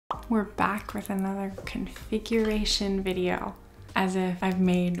we're back with another configuration video. As if I've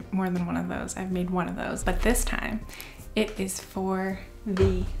made more than one of those. I've made one of those, but this time it is for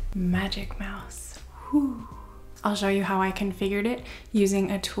the Magic Mouse. Whew. I'll show you how I configured it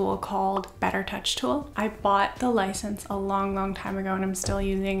using a tool called BetterTouchTool. I bought the license a long time ago and I'm still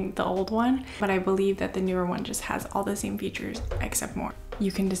using the old one, but I believe that the newer one just has all the same features except more.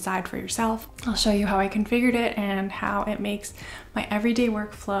 You can decide for yourself. I'll show you how I configured it and how it makes my everyday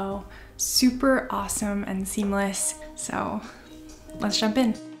workflow super awesome and seamless. So let's jump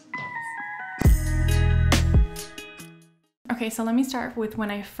in. Okay, so let me start with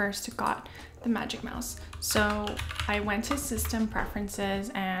when I first got the Magic Mouse. So I went to system preferences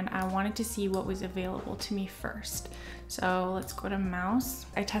and I wanted to see what was available to me first. So let's go to mouse.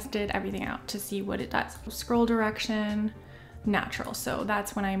 I tested everything out to see what it does. Scroll direction, natural. So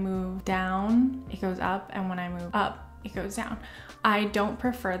that's when I move down, it goes up, and when I move up, it goes down. I don't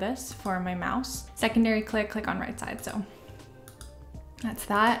prefer this for my mouse. Secondary click on right side. So that's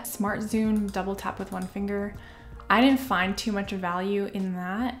that. Smart zoom, double tap with one finger. I didn't find too much value in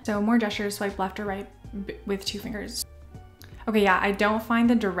that. So more gestures, swipe left or right with two fingers. Okay, yeah, I don't find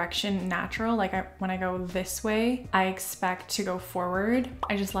the direction natural. Like when I go this way, I expect to go forward.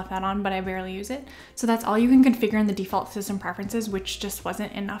 I just left that on, but I barely use it. So that's all you can configure in the default system preferences, which just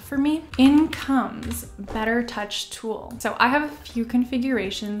wasn't enough for me. In comes BetterTouchTool. So I have a few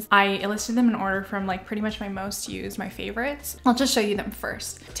configurations. I listed them in order from like pretty much my most used, my favorites. I'll just show you them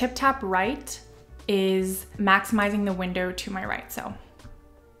first. Tip tap right is maximizing the window to my right, so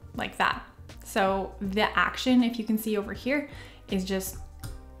like that. So the action, if you can see over here, is just,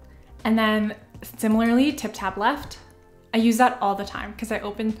 and then similarly tip tap left. I use that all the time because I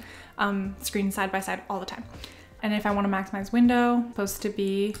open screens side by side all the time. And if I want to maximize window, supposed to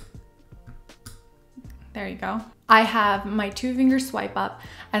be, there you go. I have my two finger swipe up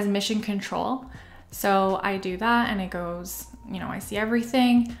as mission control. So I do that and it goes, you know, I see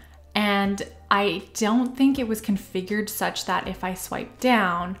everything. And I don't think it was configured such that if I swipe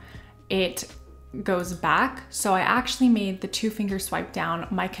down, it goes back. So I actually made the two finger swipe down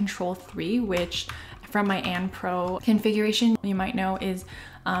my control 3, which from my and Pro configuration, you might know is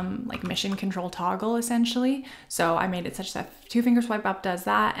like mission control toggle essentially. So I made it such that two finger swipe up does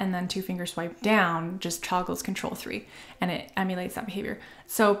that, and then two finger swipe down just toggles control 3 and it emulates that behavior.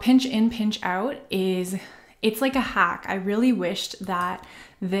 So pinch in, pinch out it's like a hack. I really wished that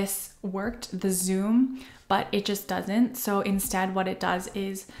this worked, the zoom, but it just doesn't. So instead what it does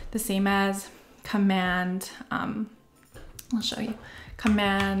is the same as command, I'll show you,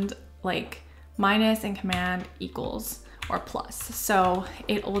 command like minus and command equals or plus. So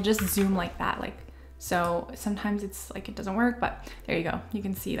it will just zoom like that. Like, so sometimes it's like, it doesn't work, but there you go. You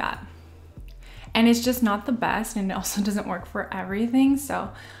can see that. And it's just not the best, and it also doesn't work for everything. So,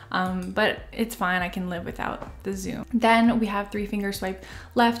 but it's fine. I can live without the zoom. Then we have three finger swipe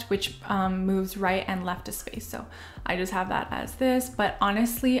left, which moves right and left to space. So I just have that as this, but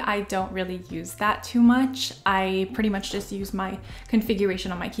honestly, I don't really use that too much. I pretty much just use my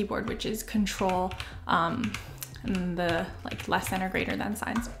configuration on my keyboard, which is control, and the like less than or greater than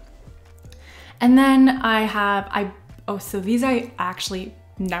signs. And then I have, so these I actually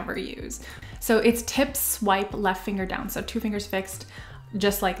never use. So it's tip swipe left finger down. So two fingers fixed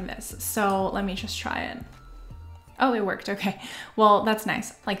just like this. So let me just try it. Oh, it worked. Okay. Well, that's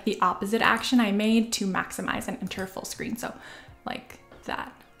nice. Like the opposite action I made to maximize and enter full screen. So like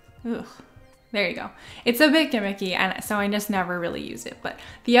that. Ugh. There you go. It's a bit gimmicky, and so I just never really use it. But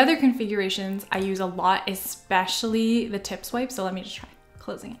the other configurations I use a lot, especially the tip swipe. So let me just try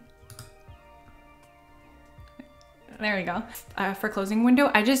closing it. There we go. For closing window,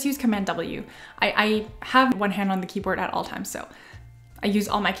 I just use Command W. I have one hand on the keyboard at all times, so I use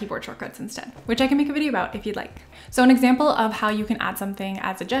all my keyboard shortcuts instead, which I can make a video about if you'd like. So an example of how you can add something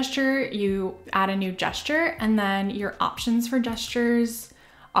as a gesture, you add a new gesture, and then your options for gestures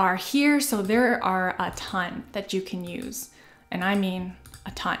are here. So there are a ton that you can use, and I mean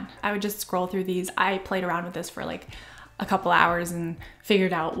a ton. I would just scroll through these. I played around with this for like a couple hours and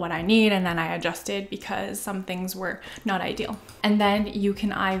figured out what I need, and then I adjusted because some things were not ideal. And then you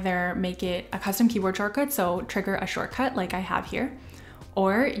can either make it a custom keyboard shortcut, so trigger a shortcut like I have here,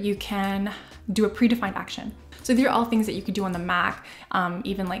 or you can do a predefined action. So these are all things that you could do on the Mac,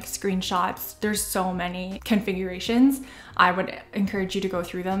 even like screenshots. There's so many configurations. I would encourage you to go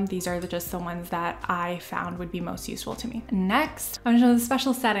through them. These are just the ones that I found would be most useful to me. Next, I'm gonna show the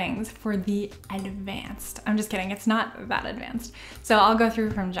special settings for the advanced. I'm just kidding, it's not that advanced. So I'll go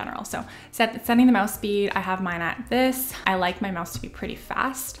through from general. So setting the mouse speed, I have mine at this. I like my mouse to be pretty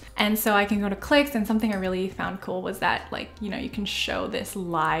fast. And so I can go to clicks, and something I really found cool was that, like, you know, you can show this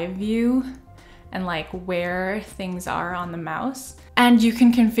live view and like where things are on the mouse. And you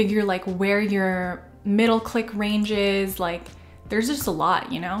can configure like where your middle click range is. Like, there's just a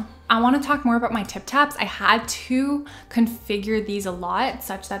lot, you know? I want to talk more about my tip taps. I had to configure these a lot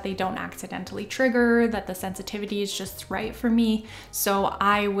such that they don't accidentally trigger, that the sensitivity is just right for me. So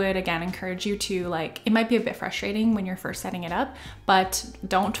I would, again, encourage you to, like, it might be a bit frustrating when you're first setting it up, but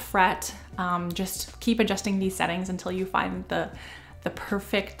don't fret. Just keep adjusting these settings until you find the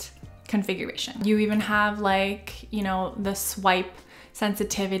perfect configuration. You even have, like, you know, the swipe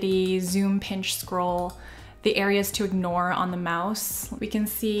sensitivity, zoom, pinch, scroll, the areas to ignore on the mouse. We can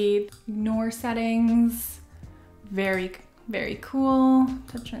see ignore settings. Very, very cool.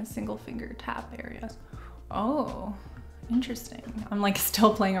 Touch on single finger tap areas. Oh, interesting. I'm like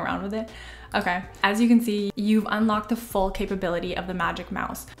still playing around with it. Okay, as you can see, you've unlocked the full capability of the Magic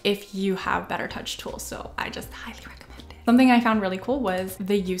Mouse if you have BetterTouchTool. So I just highly recommend it. Something I found really cool was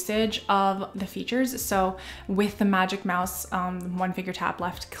the usage of the features. So with the Magic Mouse, one finger tap,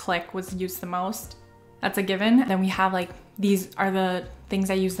 left click was used the most. That's a given. Then we have like, these are the things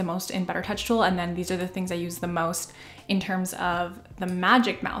I use the most in BetterTouchTool, and then these are the things I use the most in terms of the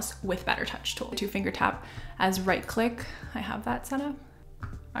Magic Mouse with BetterTouchTool. Two finger tap as right click, I have that set up.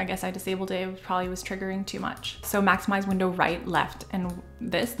 I guess I disabled it, it probably was triggering too much. So maximize window right, left, and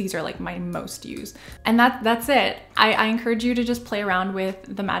these are like my most used. And that's it. I encourage you to just play around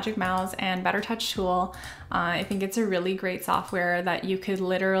with the Magic Mouse and BetterTouchTool. I think it's a really great software that you could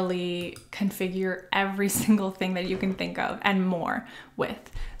literally configure every single thing that you can think of and more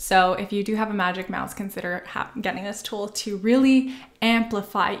with. So if you do have a Magic Mouse, consider getting this tool to really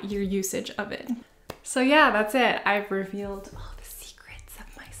amplify your usage of it. So yeah, that's it. I've revealed all the secrets of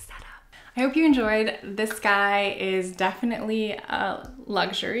my setup. I hope you enjoyed. This guy is definitely a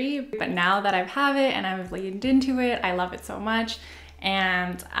luxury, but now that I have it and I've leaned into it, I love it so much.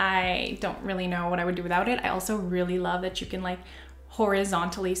 And I don't really know what I would do without it. I also really love that you can like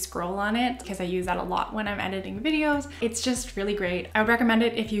horizontally scroll on it, because I use that a lot when I'm editing videos. It's just really great. I would recommend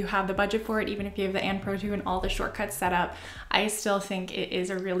it if you have the budget for it, even if you have the And Pro 2 and all the shortcuts set up. I still think it is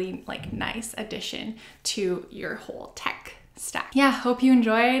a really like nice addition to your whole tech stack. Yeah, hope you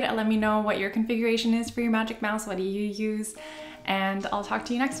enjoyed. Let me know what your configuration is for your Magic Mouse. What do you use? And I'll talk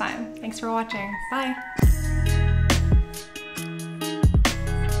to you next time. Thanks for watching. Bye.